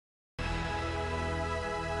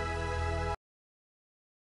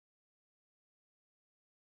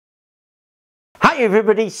Hi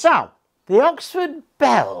everybody, so the Oxford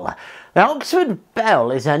bell. The Oxford bell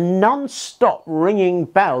is a non-stop ringing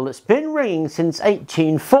bell that's been ringing since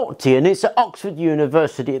 1840 and it's at Oxford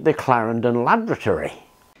University at the Clarendon Laboratory.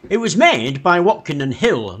 It was made by Watkin and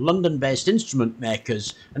Hill, London-based instrument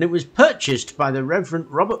makers, and it was purchased by the Reverend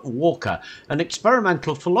Robert Walker, an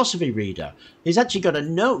experimental philosophy reader. He's actually got a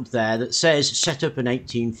note there that says set up in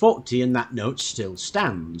 1840, and that note still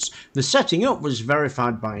stands. The setting up was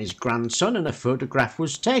verified by his grandson and a photograph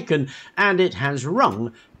was taken, and it has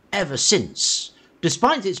rung ever since.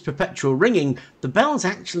 Despite its perpetual ringing, the bell's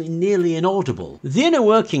actually nearly inaudible. The inner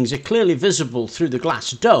workings are clearly visible through the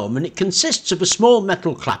glass dome, and it consists of a small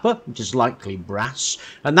metal clapper, which is likely brass,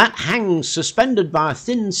 and that hangs suspended by a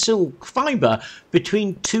thin silk fibre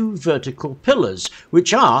between two vertical pillars,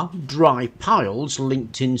 which are dry piles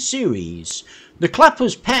linked in series. The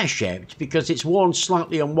clapper's pear-shaped because it's worn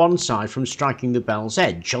slightly on one side from striking the bell's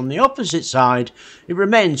edge. On the opposite side, it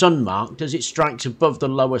remains unmarked as it strikes above the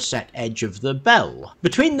lower set edge of the bell.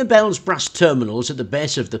 Between the bell's brass terminals at the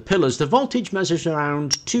base of the pillars, the voltage measures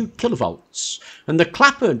around 2 kilovolts, and the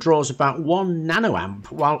clapper draws about 1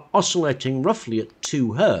 nanoamp while oscillating roughly at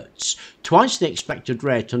 2 hertz, twice the expected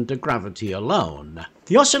rate under gravity alone.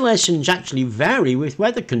 The oscillations actually vary with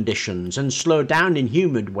weather conditions and slow down in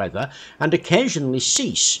humid weather and occasionally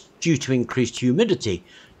cease due to increased humidity.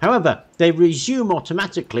 However, they resume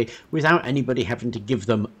automatically without anybody having to give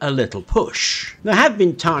them a little push. There have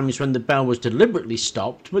been times when the bell was deliberately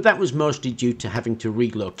stopped, but that was mostly due to having to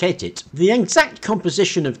relocate it. The exact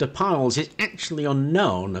composition of the piles is actually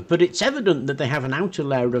unknown, but it's evident that they have an outer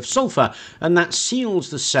layer of sulfur, and that seals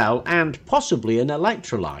the cell and possibly an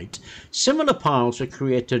electrolyte. Similar piles were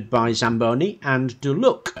created by Zamboni and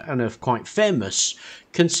Duluc and are quite famous,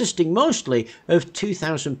 consisting mostly of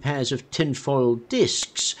 2,000 pairs of tinfoil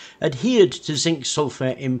discs adhered to zinc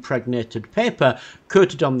sulfur impregnated paper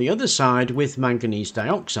coated on the other side with manganese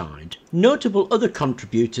dioxide. Notable other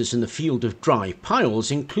contributors in the field of dry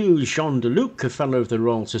piles include Jean Duluc, a Fellow of the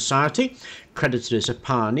Royal Society, credited as a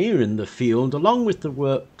pioneer in the field, along with the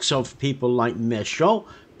works of people like Michaud,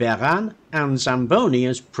 Beran and Zamboni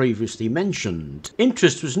as previously mentioned.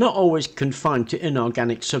 Interest was not always confined to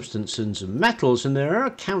inorganic substances and metals, and there are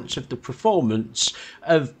accounts of the performance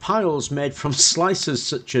of piles made from slices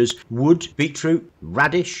such as wood, beetroot,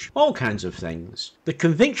 radish, all kinds of things. The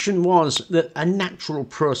conviction was that a natural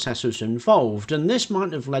process was involved, and this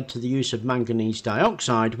might have led to the use of manganese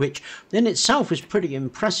dioxide, which in itself is pretty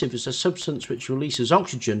impressive as a substance which releases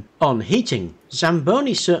oxygen on heating.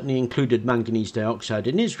 Zamboni certainly included manganese dioxide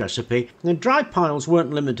in his recipe. The dry piles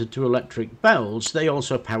weren't limited to electric bells, they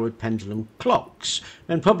also powered pendulum clocks,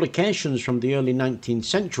 and publications from the early 19th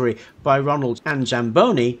century by Ronald and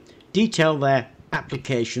Zamboni detail their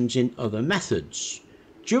applications in other methods.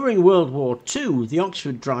 During World War II, the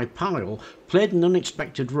Oxford dry pile played an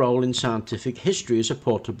unexpected role in scientific history as a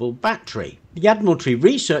portable battery. The Admiralty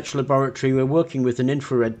Research Laboratory were working with an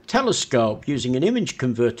infrared telescope using an image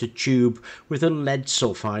converter tube with a lead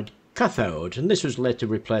sulfide cathode, and this was later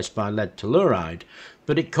replaced by lead telluride,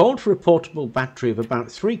 but it called for a portable battery of about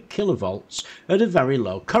 3 kilovolts at a very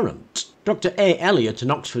low current. Dr. A. Elliot,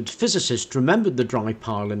 an Oxford physicist, remembered the dry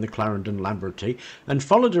pile in the Clarendon Laboratory and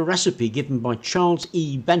followed a recipe given by Charles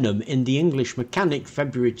E. Benham in the English Mechanic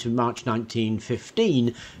February to March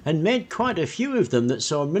 1915 and made quite a few of them that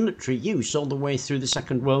saw military use all the way through the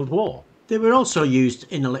Second World War. They were also used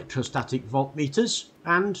in electrostatic voltmeters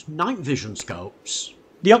and night vision scopes.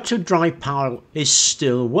 The Oxford dry pile is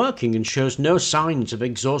still working and shows no signs of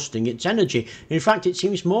exhausting its energy. In fact, it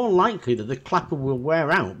seems more likely that the clapper will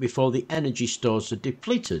wear out before the energy stores are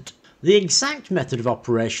depleted. The exact method of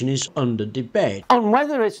operation is under debate on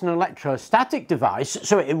whether it's an electrostatic device,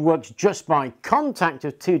 so it works just by contact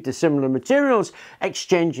of two dissimilar materials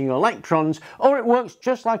exchanging electrons, or it works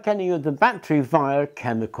just like any other battery via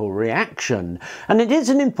chemical reaction. And it is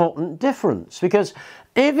an important difference, because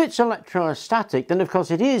if it's electrostatic, then of course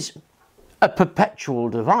it is a perpetual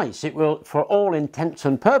device. It will, for all intents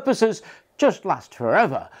and purposes, just last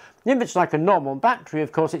forever. If it's like a normal battery,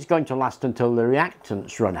 of course, it's going to last until the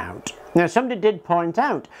reactants run out. Now, somebody did point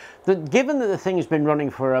out that given that the thing has been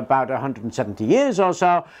running for about 170 years or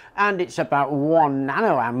so, and it's about 1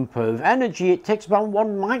 nanoamp of energy, it takes about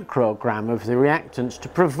 1 microgram of the reactants to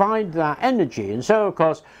provide that energy. And so, of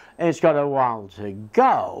course, it's got a while to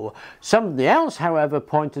go. Somebody else, however,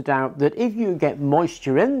 pointed out that if you get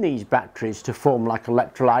moisture in these batteries to form like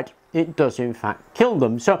electrolyte, it does in fact kill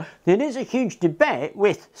them. So there is a huge debate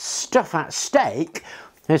with stuff at stake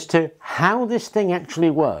as to how this thing actually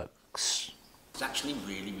works. It's actually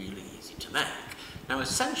really easy to make. Now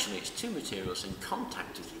essentially it's two materials in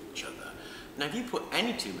contact with each other, Now if you put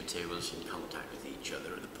any two materials in contact with each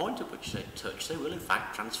other, at the point at which they touch, they will in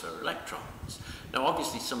fact transfer electrons. Now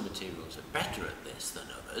obviously some materials are better at this than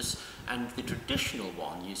others, and the traditional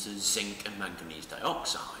one uses zinc and manganese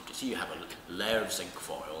dioxide. So you have a layer of zinc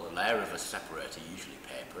foil, a layer of a separator, usually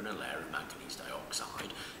paper, and a layer of manganese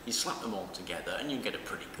dioxide. You slap them all together and you can get a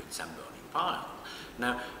pretty good Zamboni pile.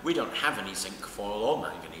 Now, we don't have any zinc foil or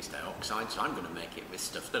manganese dioxide, so I'm going to make it with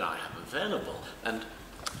stuff that I have available. And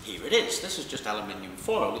here it is. This is just aluminium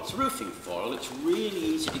foil. It's roofing foil. It's really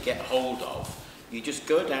easy to get hold of. You just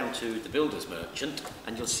go down to the builder's merchant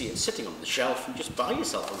and you'll see it sitting on the shelf and just buy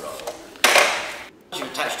yourself a roll. Once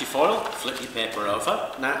you've attached your foil, flip your paper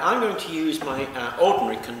over. Now I'm going to use my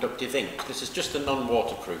ordinary conductive ink. This is just the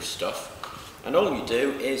non-waterproof stuff. And all you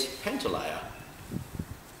do is paint a layer.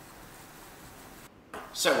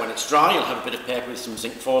 So when it's dry, you'll have a bit of paper with some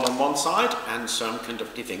zinc foil on one side and some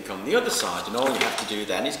conductive ink on the other side. And all you have to do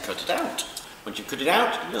then is cut it out. Once you cut it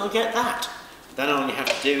out, you'll get that. Then all you have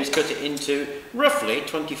to do is cut it into roughly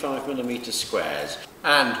 25mm squares.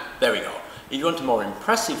 And there we go. If you want a more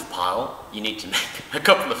impressive pile, you need to make a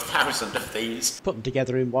couple of thousand of these. Put them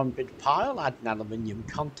together in one big pile, add an aluminium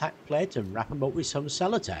contact plate and wrap them up with some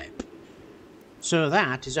sellotape. So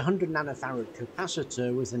that is a 100 nanofarad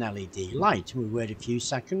capacitor with an LED light. We wait a few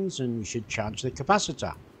seconds and we should charge the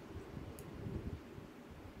capacitor.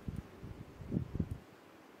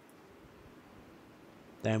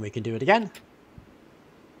 Then we can do it again.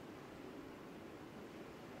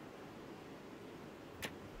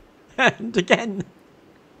 And again.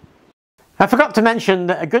 I forgot to mention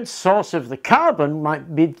that a good source of the carbon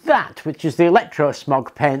might be that, which is the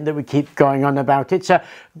electrosmog paint that we keep going on about. It's a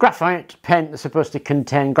graphite paint that's supposed to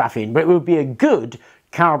contain graphene, but it would be a good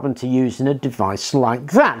carbon to use in a device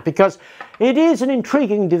like that, because it is an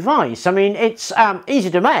intriguing device. I mean, it's easy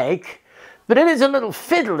to make, but it is a little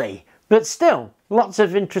fiddly. But still, lots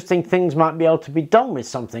of interesting things might be able to be done with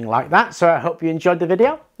something like that. So I hope you enjoyed the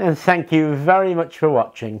video, and thank you very much for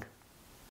watching.